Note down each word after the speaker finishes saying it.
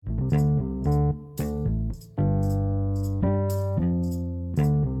What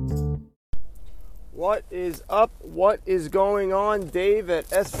is up? What is going on? Dave at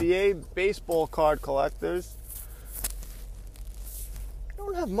SVA Baseball Card Collectors. I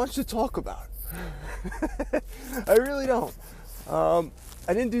don't have much to talk about. I really don't. I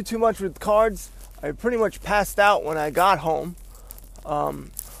didn't do too much with cards. I pretty much passed out when I got home.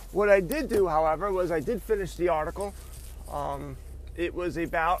 What I did do, however, was I did finish the article. It was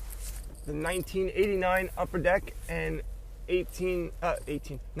about the 1989 Upper Deck and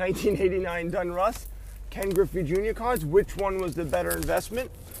 1989 Donruss Ken Griffey Jr. cards. Which one was the better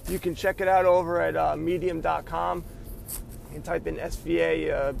investment? You can check it out over at medium.com. You can type in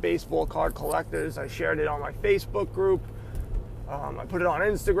SVA Baseball Card Collectors. I shared it on my Facebook group. I put it on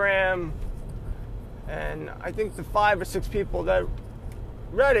Instagram. And I think the 5 or 6 people that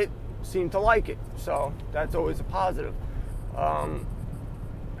read it seemed to like it. So that's always a positive.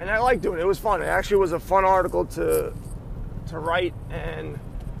 And I like doing it. It was fun. It actually was a fun article to write and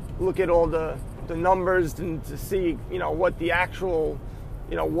look at all the numbers and to see, what the actual,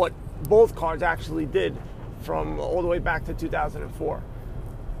 what both cards actually did from all the way back to 2004.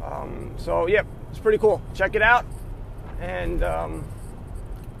 So yeah, it's pretty cool. Check it out. And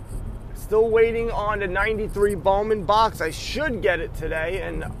still waiting on the 93 Bowman box. I should get it today,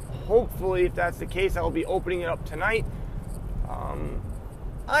 and hopefully, if that's the case, I'll be opening it up tonight.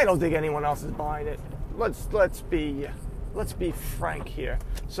 I don't think anyone else is buying it. Let's be frank here.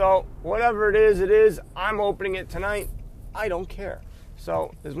 So whatever it is. I'm opening it tonight. I don't care.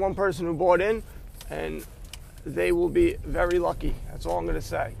 So there's one person who bought in, and they will be very lucky. That's all I'm going to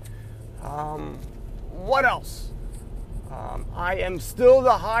say. What else? I am still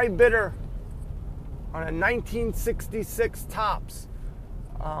the high bidder on a 1966 Topps.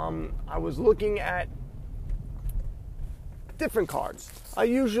 I was looking at different cards. I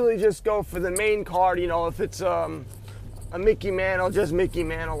usually just go for the main card. If it's a Mickey Mantle, just Mickey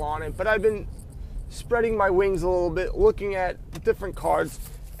Mantle on it. But I've been spreading my wings a little bit, looking at different cards,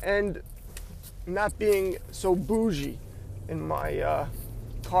 and not being so bougie in my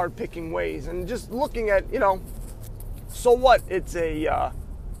card picking ways, and just looking at, so what? It's a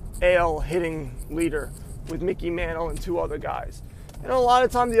AL hitting leader with Mickey Mantle and 2 other guys. And a lot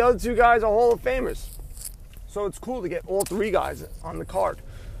of times the other 2 guys are Hall of Famers. So it's cool to get all 3 guys on the card.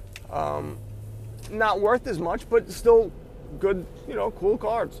 Not worth as much, but still good, cool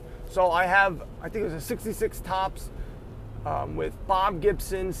cards. So I think it was a 66 Topps with Bob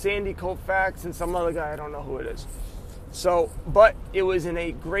Gibson, Sandy Koufax, and some other guy. I don't know who it is. So, but it was in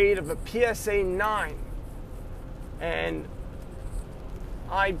a grade of a PSA 9. And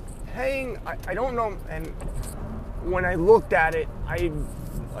I don't know, and when I looked at it, I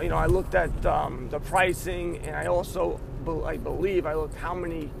looked at the pricing, and I believe I looked how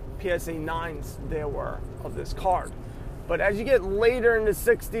many PSA 9s there were of this card. But as you get later in the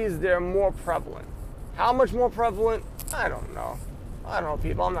 60s, they're more prevalent. How much more prevalent? I don't know,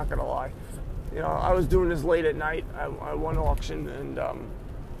 people. I'm not going to lie. I was doing this late at night. I won auction, and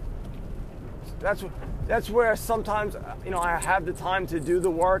that's where sometimes, I have the time to do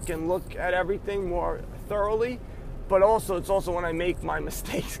the work and look at everything more thoroughly. But also, it's also when I make my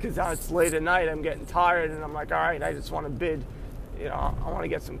mistakes, because now it's late at night, I'm getting tired, and I'm like, all right, I just want to bid. I want to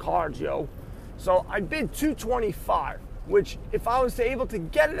get some cards, yo. So I bid $225, which if I was able to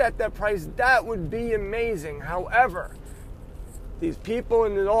get it at that price, that would be amazing. However, these people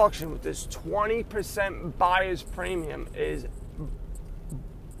in the auction with this 20% buyer's premium is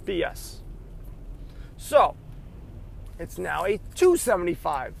BS. So it's now a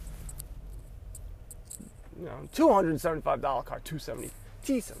 $275. $275 card,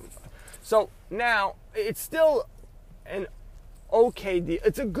 T75. So now it's still an okay deal.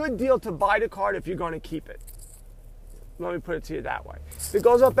 It's a good deal to buy the card if you're going to keep it. Let me put it to you that way. If it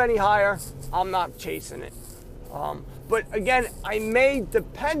goes up any higher, I'm not chasing it. But again, I may,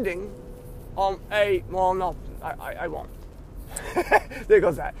 depending on I won't. There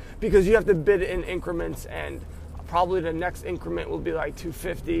goes that. Because you have to bid in increments, and probably the next increment will be like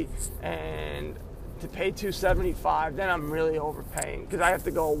 $250, and to pay $275, then I'm really overpaying, because I have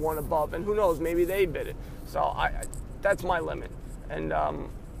to go one above, and who knows, maybe they bid it. So that's my limit. And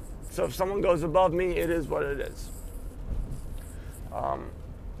so if someone goes above me, it is what it is.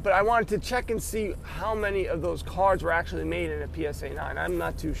 But I wanted to check and see how many of those cards were actually made in a PSA 9. I'm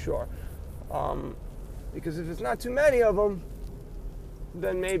not too sure. Because if it's not too many of them,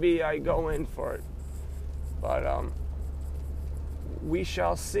 then maybe I go in for it. But we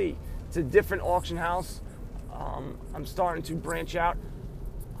shall see. It's a different auction house. I'm starting to branch out.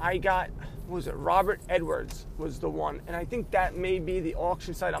 I got what was it? Robert Edwards was the one. And I think that may be the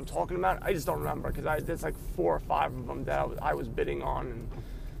auction site I'm talking about. I just don't remember because there's like 4 or 5 of them that I was bidding on and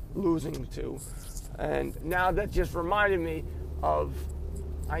losing to. And now that just reminded me of,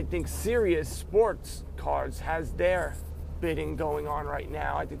 I think Sirius Sports Cards has their bidding going on right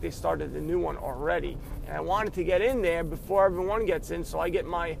now. I think they started the new one already. And I wanted to get in there before everyone gets in so I get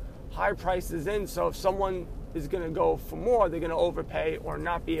my high prices in. So if someone is going to go for more, they're going to overpay or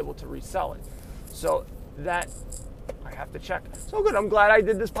not be able to resell it. So that I have to check. So good. I'm glad I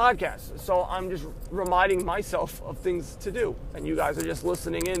did this podcast. So I'm just reminding myself of things to do. And you guys are just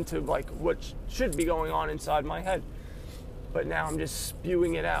listening into like what should be going on inside my head. But now I'm just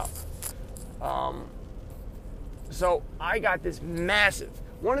spewing it out. So I got this massive.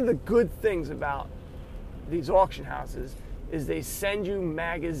 One of the good things about these auction houses is they send you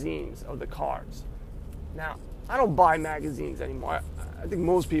magazines of the cards. Now, I don't buy magazines anymore. I think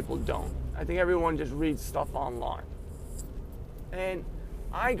most people don't. I think everyone just reads stuff online. And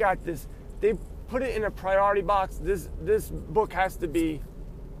I got this. They put it in a priority box. This book has to be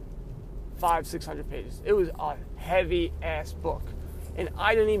 500-600 pages. It was a heavy ass book. And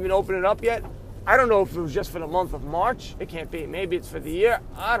I didn't even open it up yet. I don't know if it was just for the month of March. It can't be. Maybe it's for the year.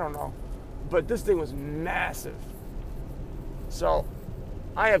 I don't know. But this thing was massive. So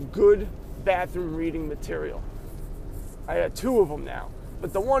I have good bathroom reading material. I had 2 of them now.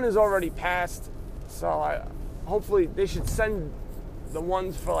 But the one is already passed. So hopefully they should send the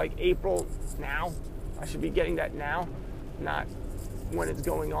ones for like April now. I should be getting that now, not when it's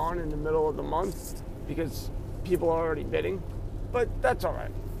going on in the middle of the month because people are already bidding. But that's all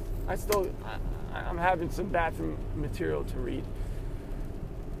right. I'm having some bathroom material to read.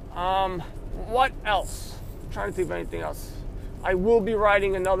 What else? I'm trying to think of anything else. I will be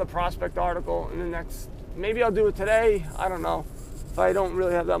writing another prospect article in the next, maybe I'll do it today. I don't know. If I don't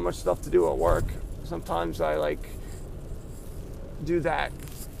really have that much stuff to do at work, sometimes I do that.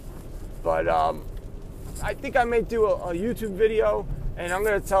 But I think I may do a YouTube video, and I'm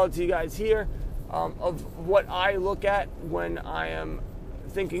going to tell it to you guys here of what I look at when I am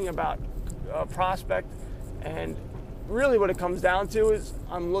thinking about a prospect. And really what it comes down to is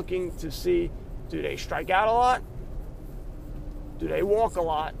I'm looking to see, do they strike out a lot? Do they walk a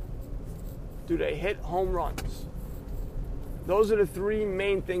lot? Do they hit home runs? Those are the 3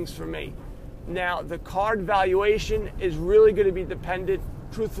 main things for me. Now, the card valuation is really going to be dependent,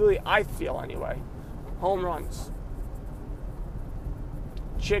 truthfully, I feel anyway. Home runs.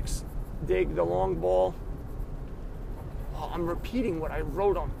 Chicks dig the long ball. Oh, I'm repeating what I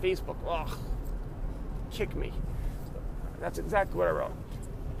wrote on Facebook. Ugh. Kick me. That's exactly what I wrote.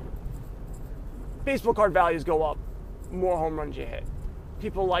 Baseball card values go up, more home runs you hit.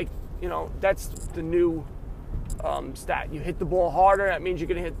 People like, that's the new stat. You hit the ball harder, that means you're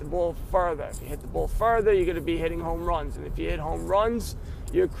going to hit the ball further. If you hit the ball further, you're going to be hitting home runs. And if you hit home runs,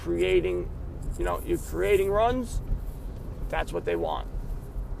 you're creating runs. That's what they want.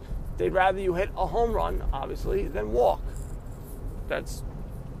 They'd rather you hit a home run, obviously, than walk.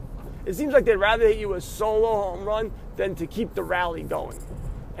 It seems like they'd rather hit you a solo home run than to keep the rally going.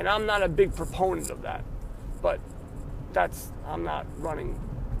 And I'm not a big proponent of that. But I'm not running,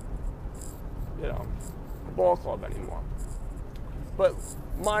 a ball club anymore. But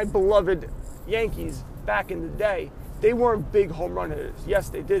my beloved Yankees back in the day, they weren't big home run hitters. Yes,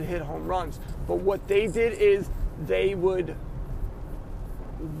 they did hit home runs. But what they did is they would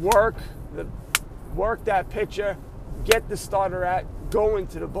work that pitcher, get the starter at, go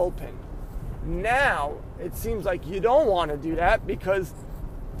into the bullpen. Now, it seems like you don't want to do that because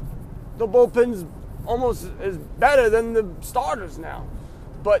the bullpen's almost is better than the starters now.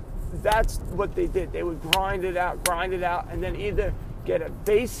 But that's what they did. They would grind it out, and then either get a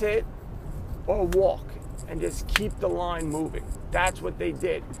base hit or walk and just keep the line moving. That's what they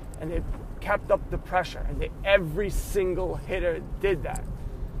did. And they kept up the pressure. And every single hitter did that.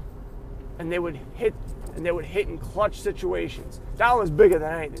 And they would hit in clutch situations. That was bigger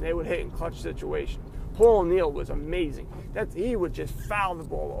than anything. They would hit in clutch situations. Paul O'Neill was amazing. He would just foul the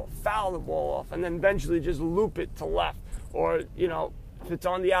ball off, and then eventually just loop it to left. Or, if it's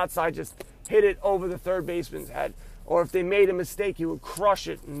on the outside, just hit it over the third baseman's head. Or if they made a mistake, he would crush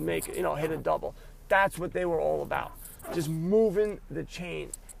it and make, hit a double. That's what they were all about. Just moving the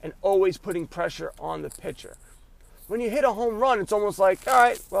chain and always putting pressure on the pitcher. When you hit a home run, it's almost like, all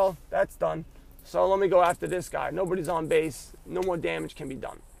right, well, that's done. So let me go after this guy. Nobody's on base. No more damage can be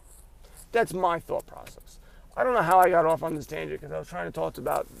done. That's my thought process. I don't know how I got off on this tangent because I was trying to talk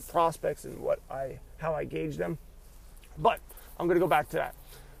about prospects and how I gauge them. But I'm going to go back to that.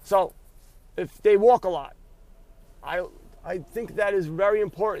 So if they walk a lot, I think that is very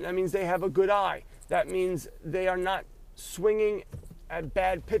important. That means they have a good eye. That means they are not swinging at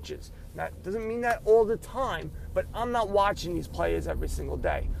bad pitches. That doesn't mean that all the time, but I'm not watching these players every single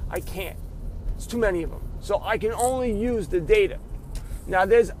day. I can't. It's too many of them. So I can only use the data. Now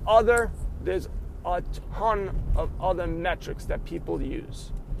there's a ton of other metrics that people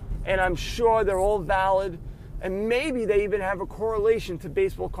use. And I'm sure they're all valid. And maybe they even have a correlation to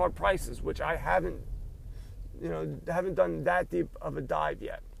baseball card prices, which I haven't done that deep of a dive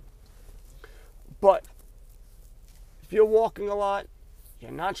yet. But if you're walking a lot,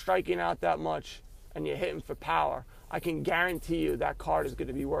 you're not striking out that much, and you're hitting for power, I can guarantee you that card is going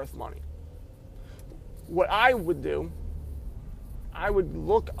to be worth money. What I would do, I would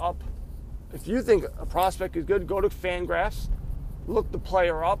look up, if you think a prospect is good, go to Fangraphs, look the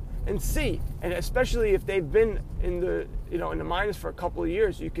player up, and see. And especially if they've been in the minors for a couple of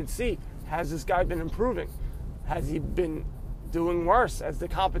years, you can see, has this guy been improving? Has he been doing worse? As the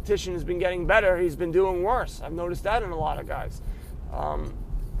competition has been getting better, he's been doing worse. I've noticed that in a lot of guys.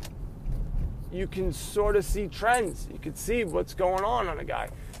 You can sort of see trends. You can see what's going on a guy.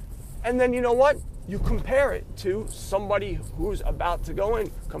 And then you know what? You compare it to somebody who's about to go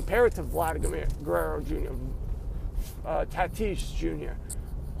in. Compare it to Vladimir Guerrero Jr., Tatis Jr.,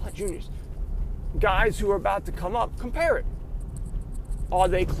 juniors. Guys who are about to come up. Compare it. Are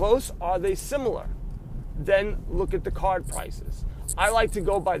they close? Are they similar? Then look at the card prices. I like to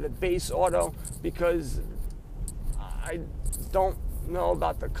go by the base auto because I don't know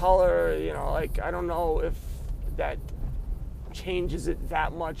about the color. I don't know if that changes it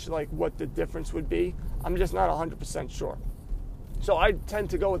that much, like what the difference would be. I'm just not 100% sure. So I tend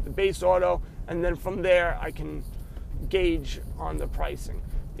to go with the base auto, and then from there I can gauge on the pricing,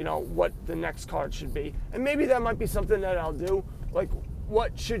 what the next card should be. And maybe that might be something that I'll do. Like,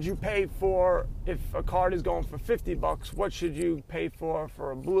 what should you pay for if a card is going for $50? What should you pay for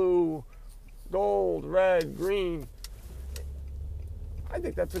a blue, gold, red, green? I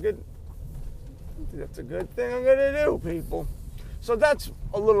think that's a good thing I'm gonna do, people. So that's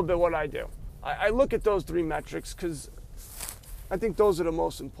a little bit what I do. I look at those three metrics because I think those are the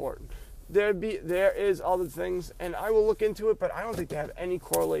most important. There is other things, and I will look into it, but I don't think they have any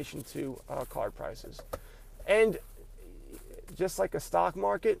correlation to card prices. And just like a stock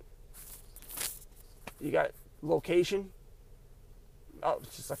market, you got location. Oh,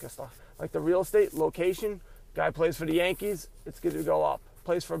 it's just like a stock. Like the real estate, location. Guy plays for the Yankees, it's going to go up.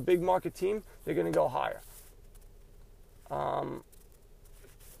 Plays for a big market team, they're going to go higher.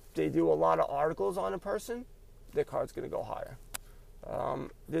 They do a lot of articles on a person, their card's going to go higher.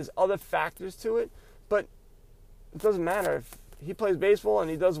 There's other factors to it, but it doesn't matter. If he plays baseball and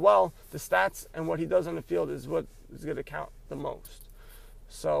he does well, the stats and what he does on the field is what is going to count the most.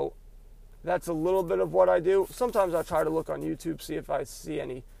 So that's a little bit of what I do. Sometimes I try to look on YouTube, see if I see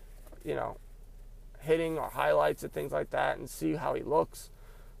any, hitting or highlights and things like that, and see how he looks.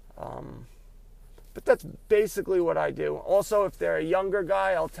 But that's basically what I do. Also, if they're a younger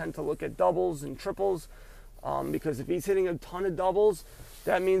guy, I'll tend to look at doubles and triples, because if he's hitting a ton of doubles,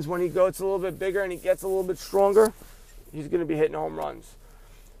 that means when he gets a little bit bigger and he gets a little bit stronger, he's going to be hitting home runs.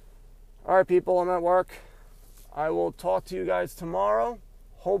 All right, people, I'm at work. I will talk to you guys tomorrow.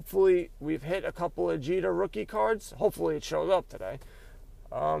 Hopefully, we've hit a couple of Jeter rookie cards. Hopefully, it shows up today.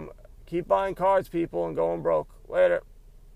 Keep buying cards, people, and going broke. Later.